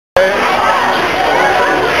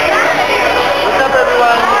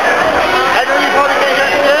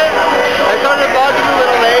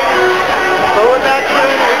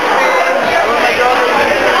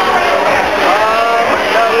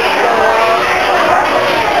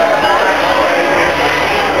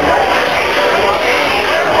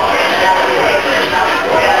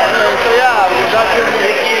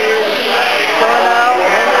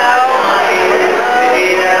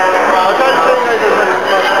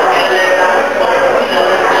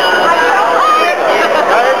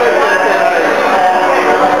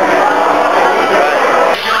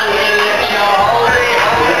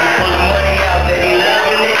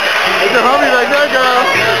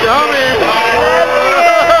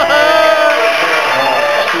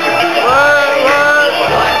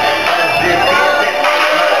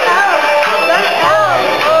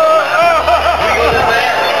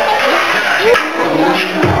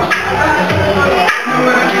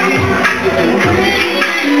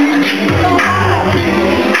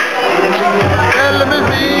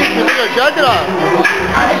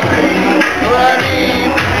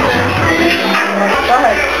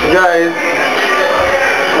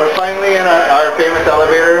currently in our famous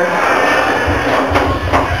elevator.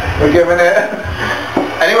 We're giving it.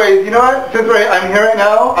 Anyways, you know what? Since I'm here right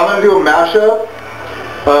now, I'm going to do a mashup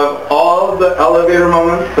of all the elevator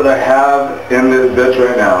moments that I have in this bitch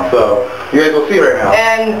right now. So, you guys will see right now.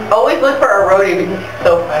 And always look for a roadie because he's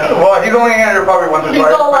so funny. Well, he's only in here probably once or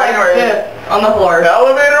twice. He's all like this on the floor.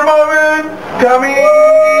 Elevator moment coming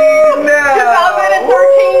now. 2013.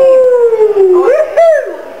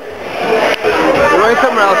 We're going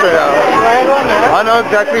somewhere else right now. I know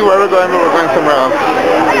exactly where we're going, but we're going somewhere else.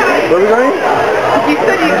 Where are we going? You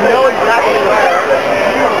said you know exactly where.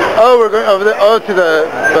 Oh, we're going over there. Oh, to the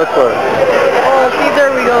bus store. Well, it's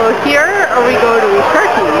either we go here or we go to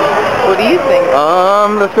Turkey. What do you think?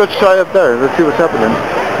 Let's go try up there. Let's see what's happening.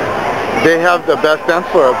 They have the best dance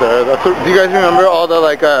floor up there. That's what, do you guys remember all the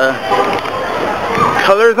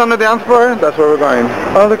colors on the dance floor? That's where we're going.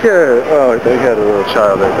 Oh, look here. Oh, they had a little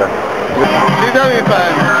child right there. She's having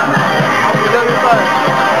fun. She's having fun.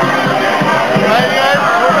 Alright, guys,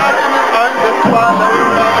 we're back in this spot that we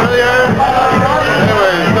were at earlier.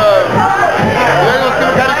 Anyway, so you guys will see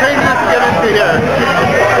what kind of craziness we get into here.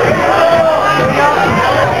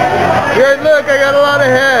 Guys, look, I got a lot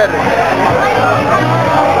of head.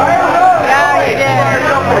 Yeah, you did.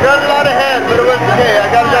 I got a lot of head, but it was okay.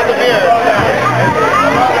 I got a lot of beer.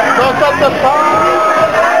 Don't stop the song.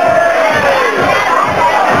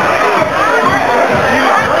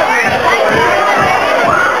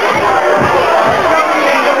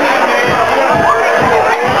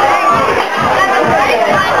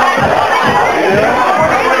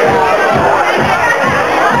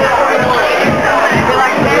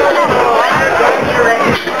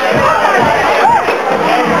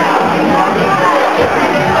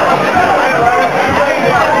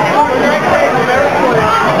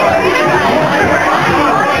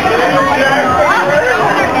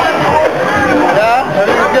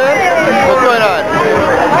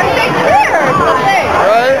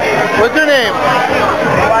 What's your name?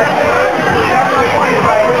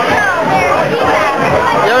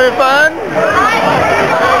 You having fun?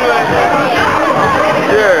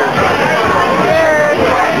 Cheers.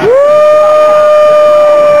 Woo!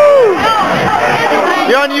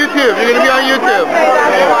 You're on YouTube. You're going to be on YouTube.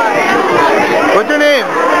 What's your name?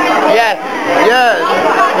 Yes. Yes.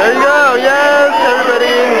 There you go. Yes,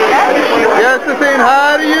 everybody. Yes, to saying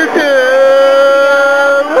hi to YouTube.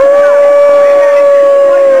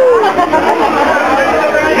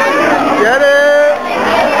 Get it?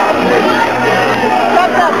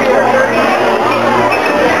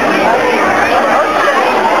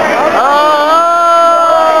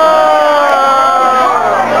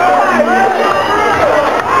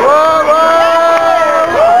 Whoa, whoa!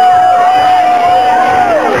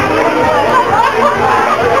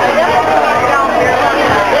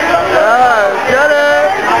 Yeah, get it?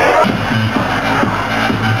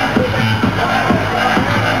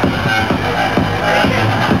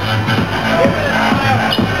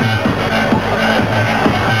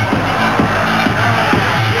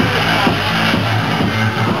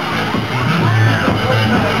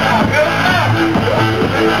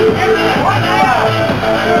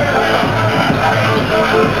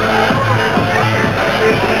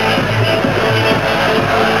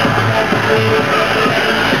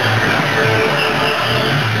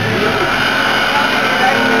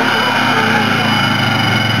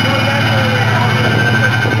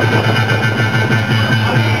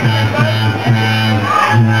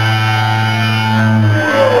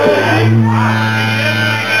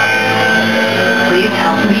 Please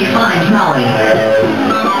help me find Molly.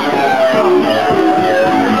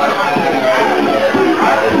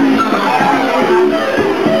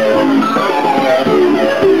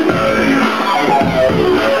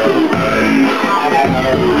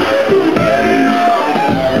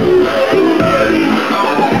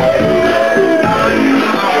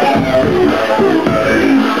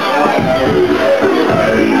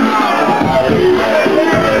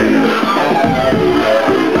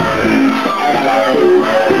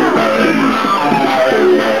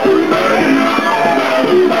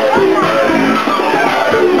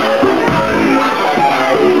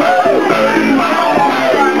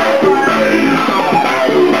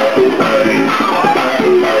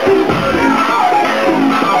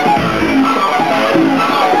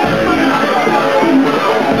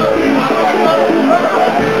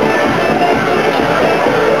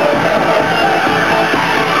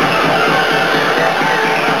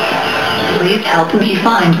 Please help me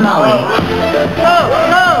find Molly. Go!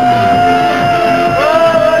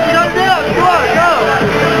 You gotta dance! Come on, go!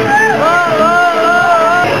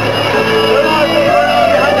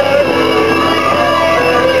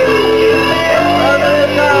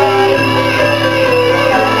 Go!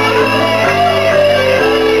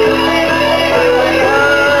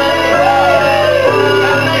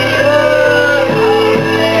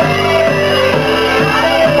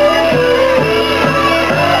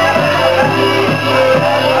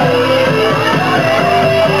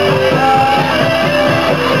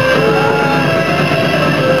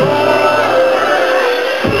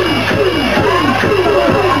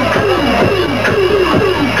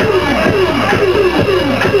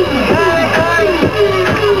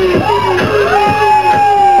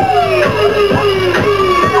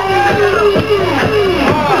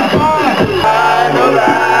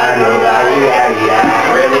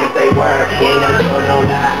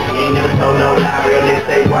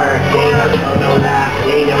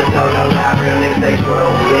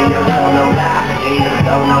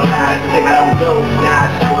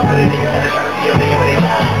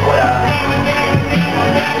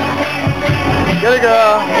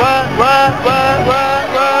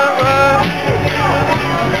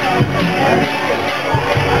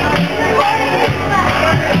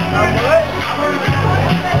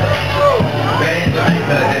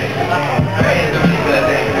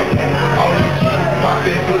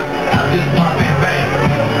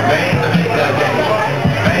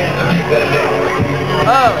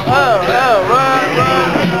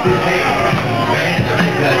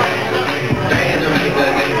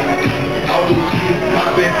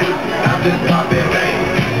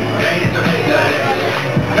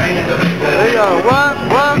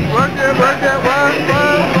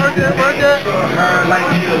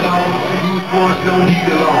 don't need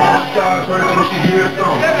it long. Stars first when she hear a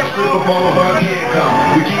song. Strip up all of her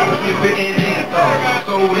income. We keep it flipping in income.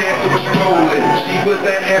 So that's what she rolling. She put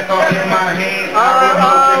that ass all in my hand. I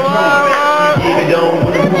remote control. Keep it on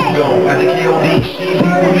with the move on. I think KOD, she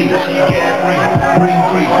with me. She got free.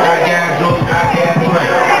 Free. I got drugs, I got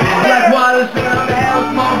drink. Like Wallace in the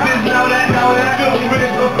house, small bitch, know that. Feel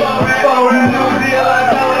rich before that new deal,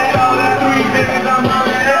 I know that. All the 3 bitches, I'm on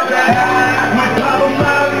that. With Papa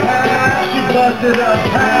Molly, she busted up.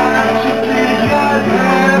 She pretty good,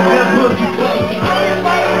 that pussy fuck.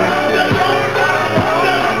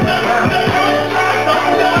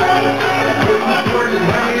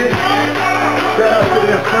 Shout out to the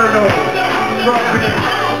Inferno, Trump bitch,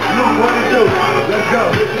 look what it do, let's go.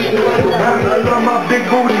 I love my big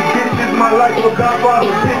booty bitches, my life a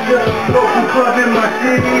Godfather picture. Local club in my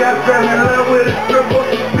city, I fell in love with a stripper.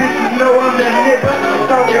 Bitches know I'm that nigga,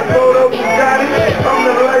 talking photos, you got it. I'm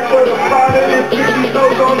the life of the party, and 50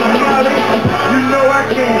 toes on the molly. You know I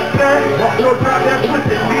can't stand, so drop that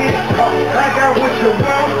pussy bitch. I got what you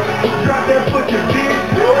want, drop that pussy bitch.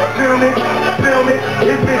 Film it,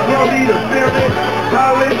 this bitch gon' need to film it.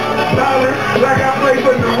 Solid, like I play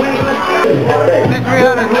for New England. This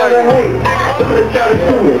 300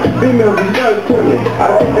 Females be jealous to me.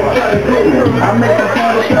 I think they try to get me. I make the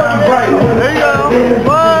sun shine bright. There you go.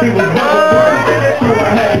 What?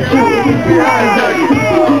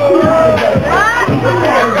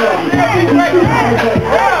 Everybody loves it.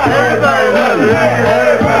 Everybody loves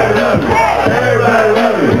it.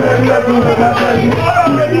 Everybody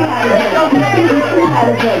loves it.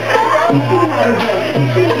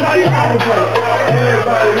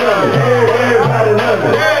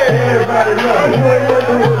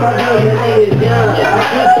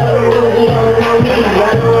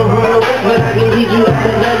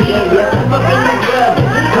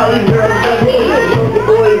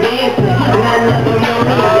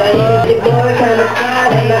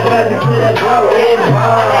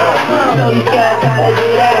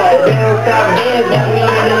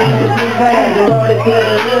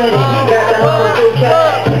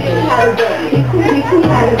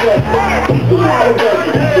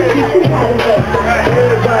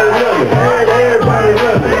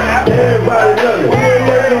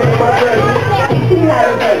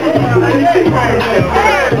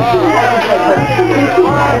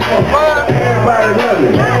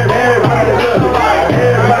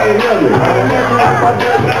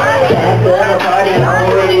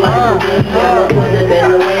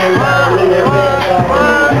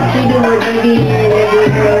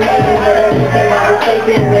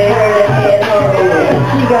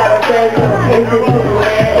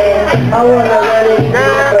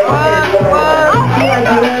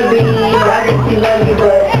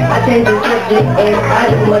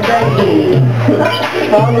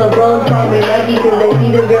 All the bros call me lucky cause they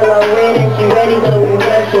see the girl I'm with and she ready to be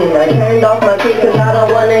rushing. I turned off my kick cause I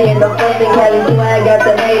don't wanna hear no fussing. Cali swag got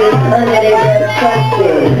the haters under they better trust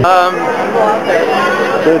it.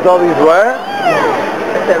 There's all these what?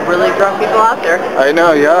 There's really drunk people out there. I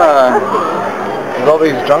know, yeah. There's all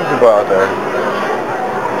these drunk people out there.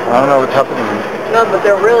 I don't know what's happening. No, but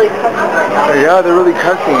they're really cussing right now. Yeah, they're really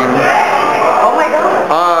cussing. Oh my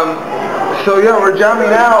god. So yeah, we're jamming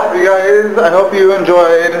out, you guys. I hope you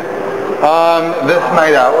enjoyed this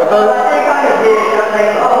night out with us.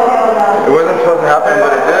 It wasn't supposed to happen,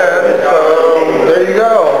 but it did. So there you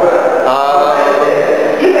go.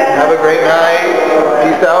 Have a great night.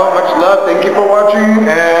 Peace out. Much love. Thank you for watching.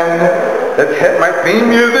 And let's hit my theme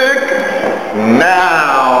music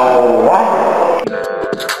now.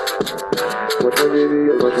 Watch my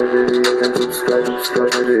video and subscribe my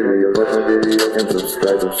video. Watch my video and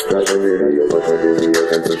subscribe my video. Watch my video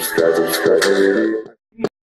and subscribe my video.